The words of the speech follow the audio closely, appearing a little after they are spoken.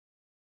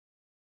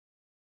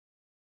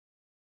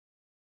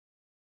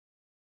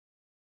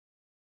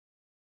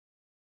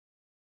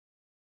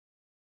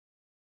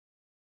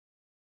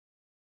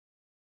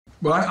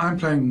Well, I'm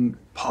playing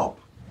Pop,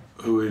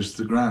 who is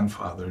the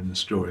grandfather in the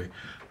story.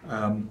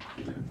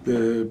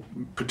 The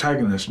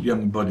protagonist,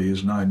 young Buddy,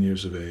 is 9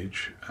 years of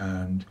age,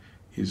 and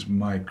he's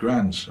my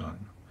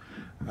grandson.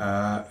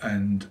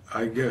 And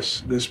I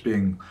guess this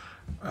being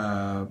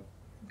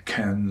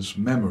Ken's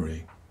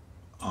memory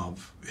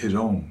of his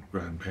own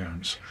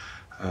grandparents,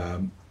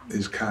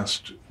 is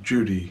cast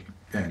Judy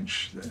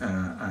Dench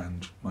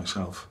and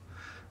myself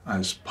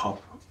as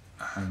Pop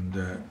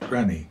and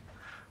Granny,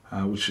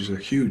 which is a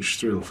huge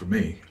thrill for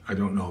me. I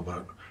don't know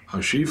about how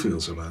she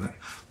feels about it,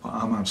 but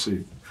I'm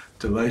absolutely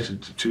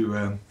delighted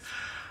to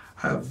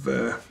have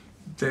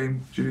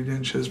Dame Judy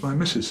Dench as my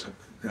missus.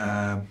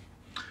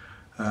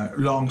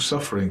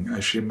 Long-suffering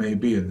as she may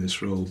be in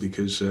this role,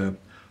 because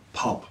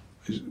Pop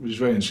was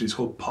very interesting. He's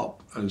called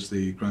Pop as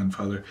the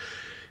grandfather.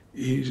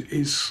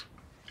 He's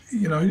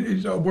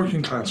a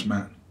working-class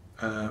man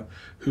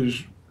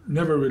who's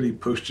never really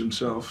pushed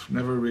himself,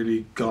 never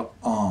really got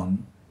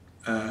on.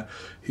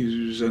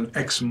 He was an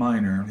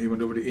ex-miner. He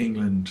went over to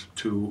England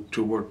to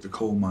work the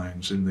coal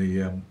mines in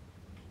the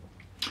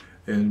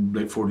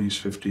late 40s,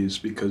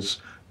 50s, because,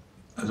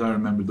 as I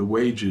remember, the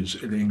wages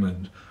in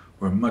England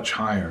were much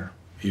higher,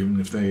 even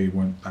if they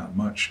weren't that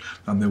much,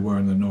 than they were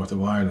in the north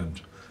of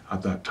Ireland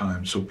at that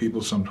time. So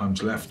people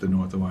sometimes left the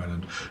north of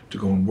Ireland to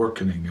go and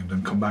work in England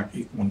and come back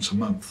once a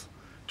month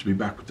to be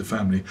back with the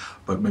family,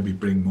 but maybe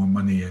bring more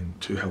money in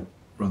to help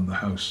run the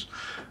house.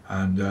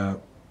 And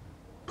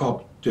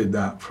Pop did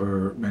that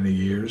for many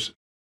years.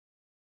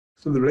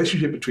 So the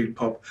relationship between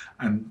Pop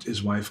and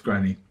his wife,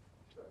 Granny,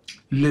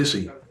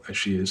 Lizzie, as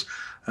she is,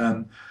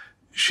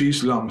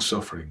 she's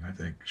long-suffering, I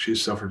think.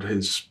 She's suffered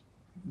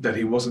that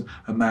he wasn't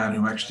a man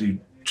who actually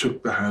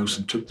took the house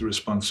and took the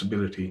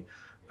responsibility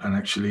and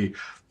actually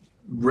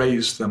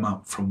raised them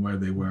up from where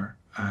they were.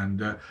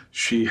 And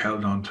she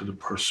held on to the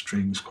purse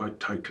strings quite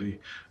tightly,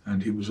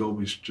 and he was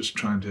always just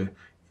trying to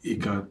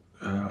eke out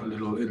a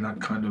little in that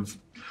kind of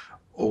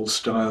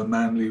old-style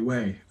manly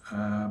way.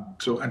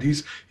 And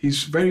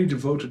he's very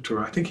devoted to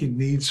her. I think he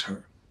needs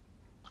her.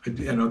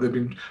 You know, they've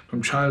been,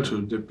 from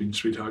childhood, they've been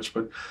sweethearts,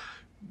 but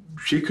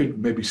she could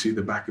maybe see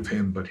the back of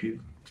him, but he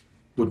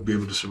wouldn't be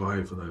able to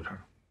survive without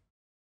her.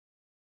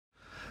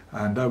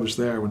 And I was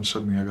there when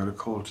suddenly I got a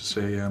call to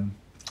say,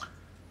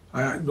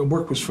 the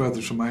work was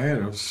further from my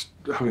head. I was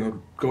having a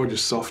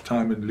gorgeous soft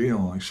time in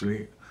Lyon,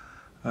 actually,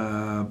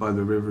 by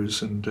the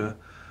rivers, and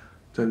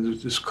then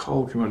this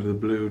call came out of the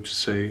blue to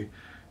say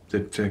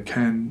that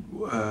Ken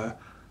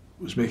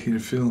was making a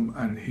film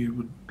and he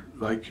would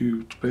like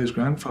you to play his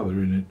grandfather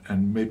in it,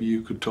 and maybe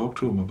you could talk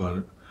to him about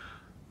it.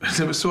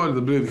 It was so out of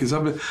the blue, because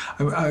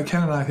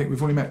Ken and I think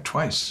we've only met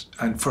twice,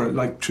 and for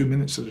like 2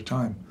 minutes at a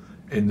time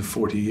in the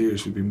 40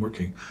 years we've been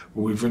working.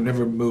 We've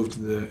never moved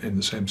in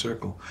the same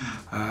circle.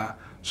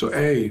 So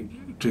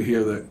to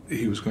hear that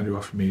he was going to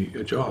offer me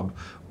a job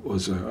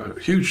was a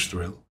huge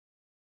thrill.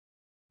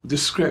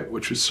 This script,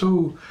 which was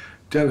so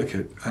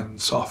delicate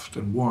and soft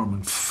and warm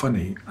and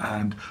funny,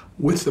 and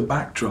with the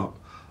backdrop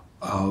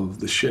of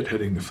the shit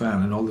hitting the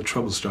fan and all the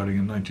trouble starting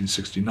in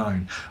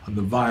 1969, and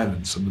the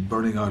violence and the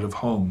burning out of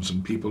homes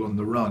and people on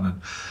the run,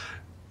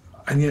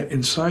 and yet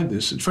inside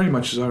this, it's very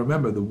much as I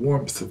remember, the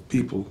warmth of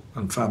people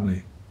and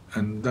family,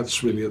 and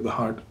that's really at the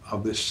heart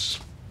of this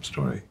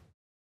story.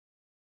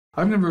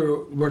 I've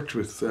never worked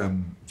with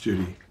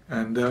Judy,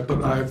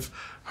 but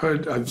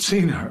I've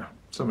seen her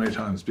so many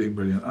times being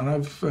brilliant, and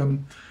I've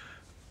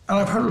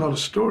heard a lot of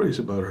stories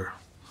about her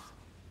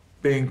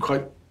being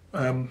quite,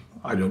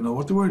 I don't know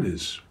what the word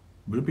is.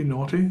 Would it be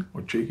naughty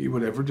or cheeky,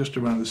 whatever, just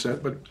around the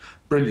set, but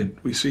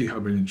brilliant. We see how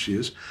brilliant she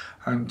is.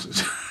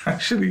 And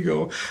actually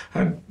go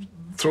and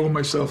throw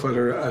myself at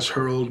her as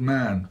her old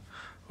man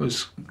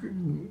was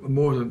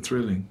more than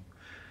thrilling.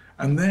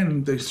 And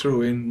then they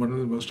throw in one of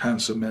the most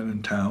handsome men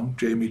in town,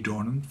 Jamie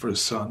Dornan, for his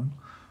son.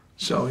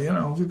 So, you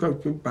know, we've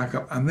got to back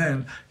up. And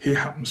then he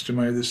happens to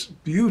marry this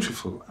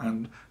beautiful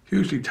and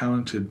hugely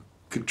talented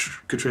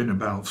Katrina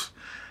Balfe.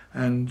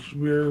 And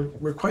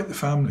we're quite the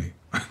family.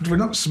 We're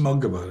not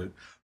smug about it.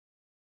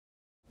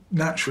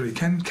 Naturally,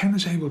 Ken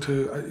is able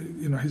to,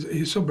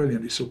 he's so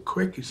brilliant, he's so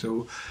quick, he's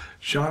so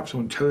sharp,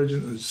 so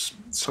intelligent, there's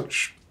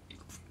such,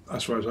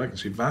 as far as I can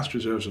see, vast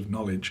reserves of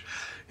knowledge.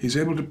 He's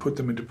able to put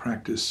them into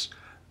practice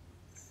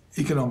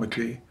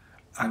economically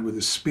and with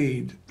a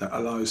speed that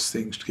allows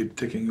things to keep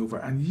ticking over.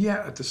 And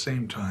yet, at the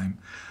same time,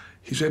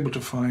 he's able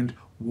to find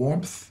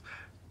warmth,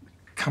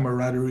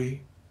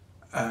 camaraderie,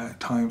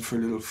 time for a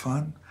little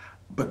fun.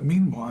 But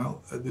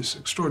meanwhile, this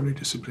extraordinary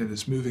discipline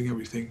is moving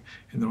everything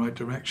in the right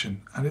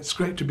direction. And it's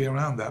great to be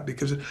around that,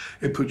 because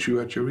it puts you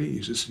at your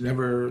ease. It's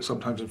never,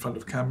 sometimes in front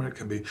of camera, it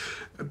can be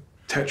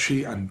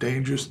tetchy and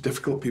dangerous,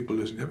 difficult, people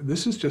losing it.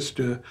 This is just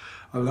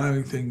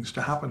allowing things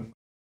to happen.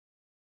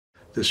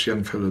 This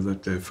young fellow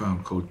that they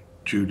found called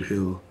Jude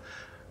Hill,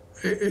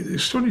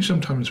 it's funny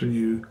sometimes when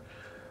you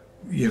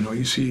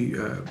see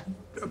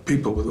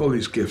people with all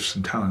these gifts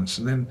and talents,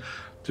 and then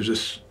there's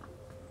this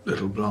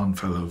little blonde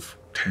fellow of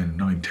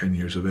 10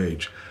 years of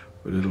age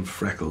with little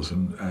freckles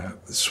and a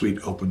sweet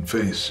open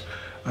face,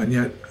 and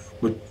yet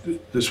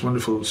with this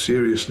wonderful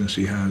seriousness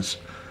he has,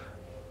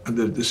 and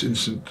this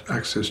instant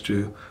access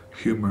to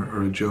humour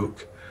or a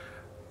joke,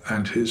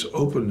 and his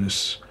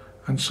openness,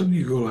 and suddenly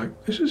you go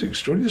like, this is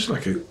extraordinary. This is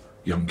like a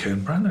young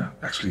Ken Branagh,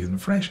 actually in the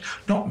flesh.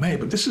 Not me,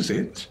 but this is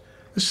it.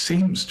 This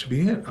seems to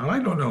be it. And I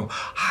don't know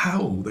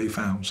how they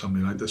found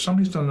somebody like this.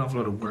 Somebody's done an awful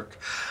lot of work.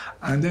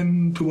 And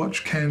then to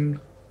watch Ken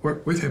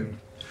work with him,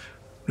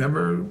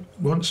 never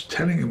once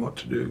telling him what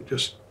to do,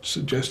 just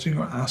suggesting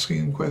or asking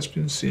him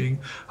questions, seeing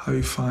how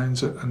he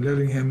finds it, and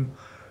letting him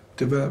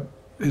develop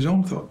his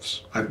own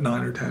thoughts at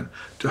 9 or 10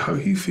 to how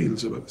he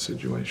feels about the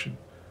situation.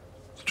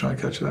 To try and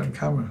catch that on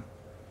camera.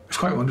 It's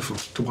quite wonderful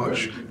to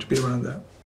watch, to be around that.